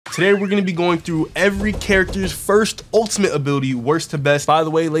Today we're going to be going through every character's first ultimate ability, worst to best. By the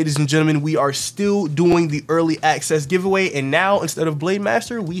way, ladies and gentlemen, we are still doing the early access giveaway, and now instead of Blade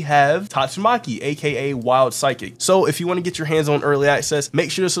Master, we have Tatsumaki, aka Wild Psychic. So if you want to get your hands on early access, make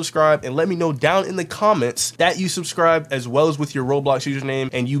sure to subscribe and let me know down in the comments that you subscribed, as well as with your Roblox username,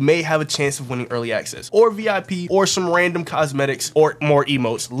 and you may have a chance of winning early access or VIP or some random cosmetics or more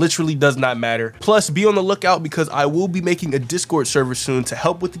emotes. Literally does not matter. Plus, be on the lookout because I will be making a Discord server soon to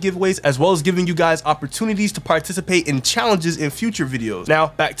help with the giveaways, as well as giving you guys opportunities to participate in challenges in future videos. Now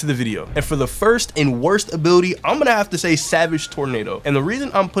back to the video. And for the first and worst ability, I'm gonna have to say Savage Tornado. And the reason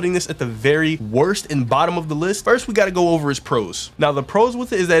I'm putting this at the very worst and bottom of the list, first we gotta go over its pros. Now the pros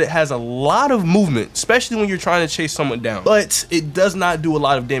with it is that it has a lot of movement, especially when you're trying to chase someone down, but it does not do a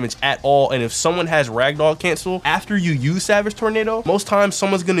lot of damage at all. And if someone has Ragdoll cancel after you use Savage Tornado, most times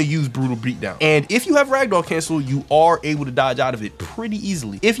someone's gonna use Brutal Beatdown. And if you have Ragdoll cancel, you are able to dodge out of it pretty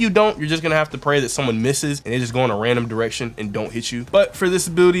easily. If you don't, you're just gonna have to pray that someone misses and they just go in a random direction and don't hit you. But for this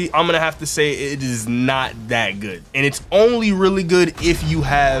ability, I'm gonna have to say it is not that good. And it's only really good if you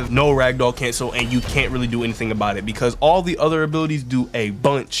have no Ragdoll cancel and you can't really do anything about it, because all the other abilities do a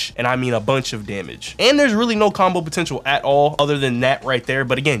bunch, and I mean a bunch of damage. And there's really no combo potential at all other than that right there.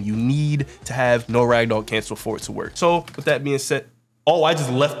 But again, you need to have no Ragdoll cancel for it to work. So with that being said, oh, I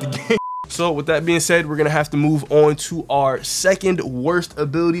just left the game. So with that being said, we're gonna have to move on to our second worst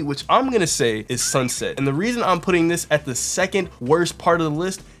ability, which I'm gonna say is Sunset. And the reason I'm putting this at the second worst part of the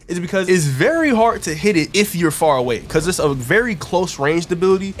list is because it's very hard to hit it if you're far away, because it's a very close ranged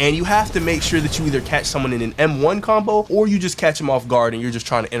ability, and you have to make sure that you either catch someone in an M1 combo or you just catch them off guard and you're just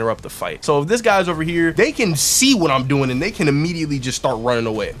trying to interrupt the fight. So if this guy's over here, they can see what I'm doing and they can immediately just start running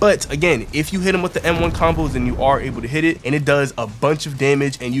away. But again, if you hit them with the M1 combos, then you are able to hit it, and it does a bunch of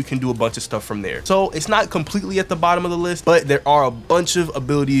damage and you can do a bunch of stuff from there. So it's not completely at the bottom of the list, but there are a bunch of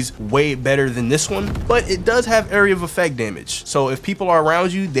abilities way better than this one, but it does have area of effect damage. So if people are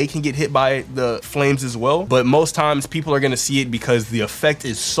around you, they can get hit by the flames as well, but most times people are going to see it because the effect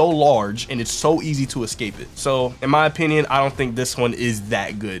is so large and it's so easy to escape it. So in my opinion, I don't think this one is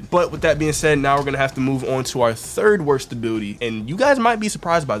that good. But with that being said, now we're going to have to move on to our third worst ability, and you guys might be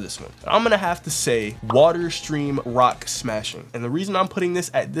surprised by this one. I'm going to have to say Water Stream Rock Smashing. And the reason I'm putting this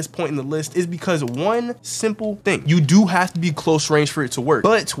at this point in the list is because one simple thing: you do have to be close range for it to work,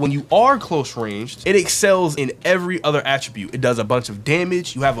 but when you are close ranged, it excels in every other attribute. It does a bunch of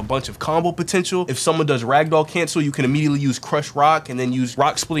damage, you have a bunch of combo potential. If someone does Ragdoll cancel, you can immediately use Crush Rock and then use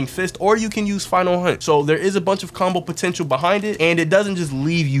Rock Splitting Fist, or you can use Final Hunt. So there is a bunch of combo potential behind it, and it doesn't just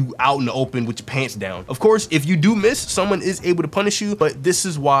leave you out in the open with your pants down. Of course, if you do miss, someone is able to punish you, but this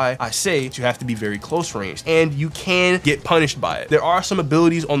is why I say that you have to be very close range, and you can get punished by it. There are some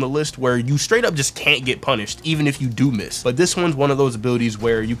abilities on the list where you straight up just can't get punished even if you do miss, but this one's one of those abilities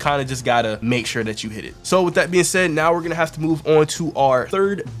where you kind of just gotta make sure that you hit it. So with that being said, now we're gonna have to move on to our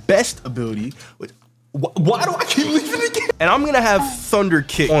third best ability, which, why do I keep leaving it again? And I'm gonna have Thunder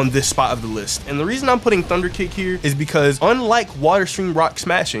Kick on this spot of the list. And the reason I'm putting Thunder Kick here is because, unlike Water Stream Rock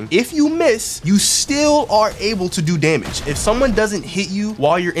Smashing, if you miss, you still are able to do damage. If someone doesn't hit you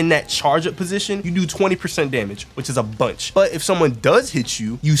while you're in that charge up position, you do 20% damage, which is a bunch. But if someone does hit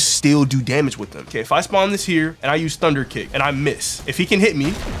you, you still do damage with them. Okay, if I spawn this here and I use Thunder Kick and I miss, if he can hit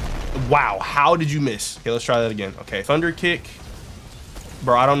me, wow, how did you miss? Okay, let's try that again. Okay, Thunder Kick.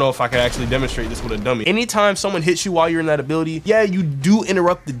 Bro, I don't know if I could actually demonstrate this with a dummy. Anytime someone hits you while you're in that ability, yeah, you do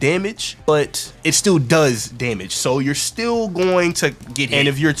interrupt the damage, but it still does damage. So you're still going to get hit. And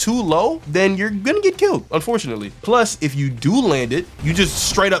if you're too low, then you're gonna get killed, unfortunately. Plus, if you do land it, you just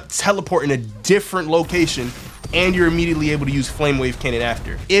straight up teleport in a different location, and you're immediately able to use Flame Wave Cannon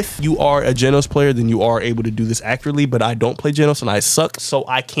after. If you are a Genos player, then you are able to do this accurately, but I don't play Genos and I suck, so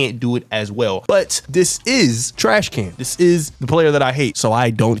I can't do it as well. But this is Trash Can. This is the player that I hate, so I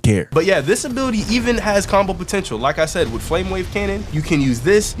don't care. But yeah, this ability even has combo potential. Like I said, with Flame Wave Cannon, you can use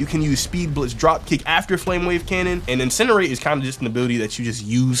this, you can use Speed Blitz Drop Kick after Flame Wave Cannon, and Incinerate is kind of just an ability that you just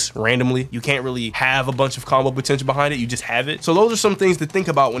use randomly. You can't really have a bunch of combo potential behind it, you just have it. So those are some things to think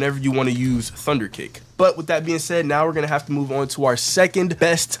about whenever you want to use Thunder Kick. But with that being said, now we're gonna have to move on to our second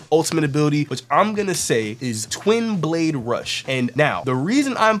best ultimate ability, which I'm gonna say is Twin Blade Rush. And now, the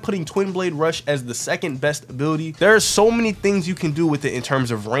reason I'm putting Twin Blade Rush as the second best ability, there are so many things you can do with it in terms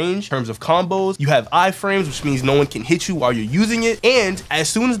of range, in terms of combos. You have iframes, which means no one can hit you while you're using it. And as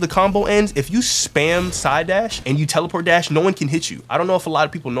soon as the combo ends, if you spam side dash and you teleport dash, no one can hit you. I don't know if a lot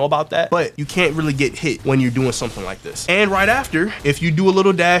of people know about that, but you can't really get hit when you're doing something like this. And right after, if you do a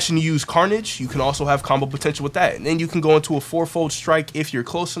little dash and you use Carnage, you can also have combo potential with that. And then you can go into a 4-fold strike if you're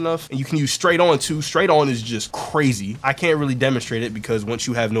close enough, and you can use straight on too. Straight on is just crazy. I can't really demonstrate it because once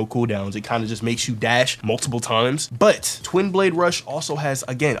you have no cooldowns, it kind of just makes you dash multiple times. But Twin Blade Rush also has,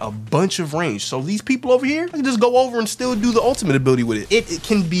 again, a bunch of range. So these people over here, I can just go over and still do the ultimate ability with it. It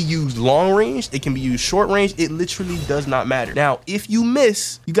can be used long range, it can be used short range, it literally does not matter. Now, if you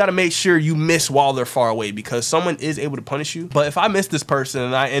miss, you gotta make sure you miss while they're far away because someone is able to punish you. But if I miss this person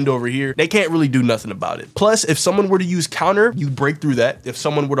and I end over here, they can't really do nothing about it. Plus, if someone were to use counter, you break through that. If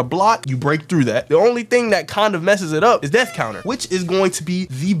someone were to block, you break through that. The only thing that kind of messes it up is death counter, which is going to be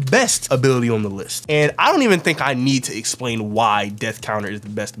the best ability on the list. And I don't even think I need to explain why death counter is the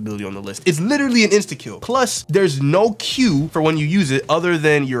best ability on the list. It's literally an insta-kill. Plus, there's no Q for when you use it other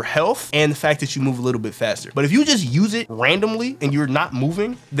than your health and the fact that you move a little bit faster. But if you just use it randomly and you're not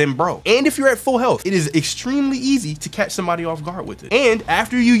moving, then bro. And if you're at full health, it is extremely easy to catch somebody off guard with it. And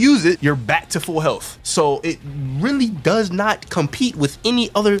after you use it, you're back to full health. So it really does not compete with any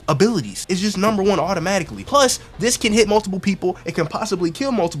other abilities. It's just #1 automatically. Plus, this can hit multiple people. It can possibly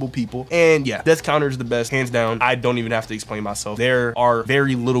kill multiple people. And yeah, death counter is the best, hands down. I don't even have to explain myself. There are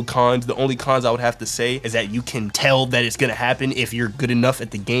very little cons. The only cons I would have to say is that you can tell that it's gonna happen if you're good enough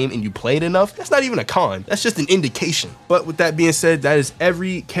at the game and you play it enough. That's not even a con. That's just an indication. But with that being said, that is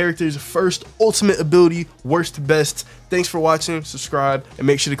every character's first ultimate ability, worst to best. Thanks for watching, subscribe, and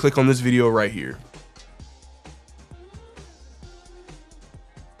make sure to click on this video right here.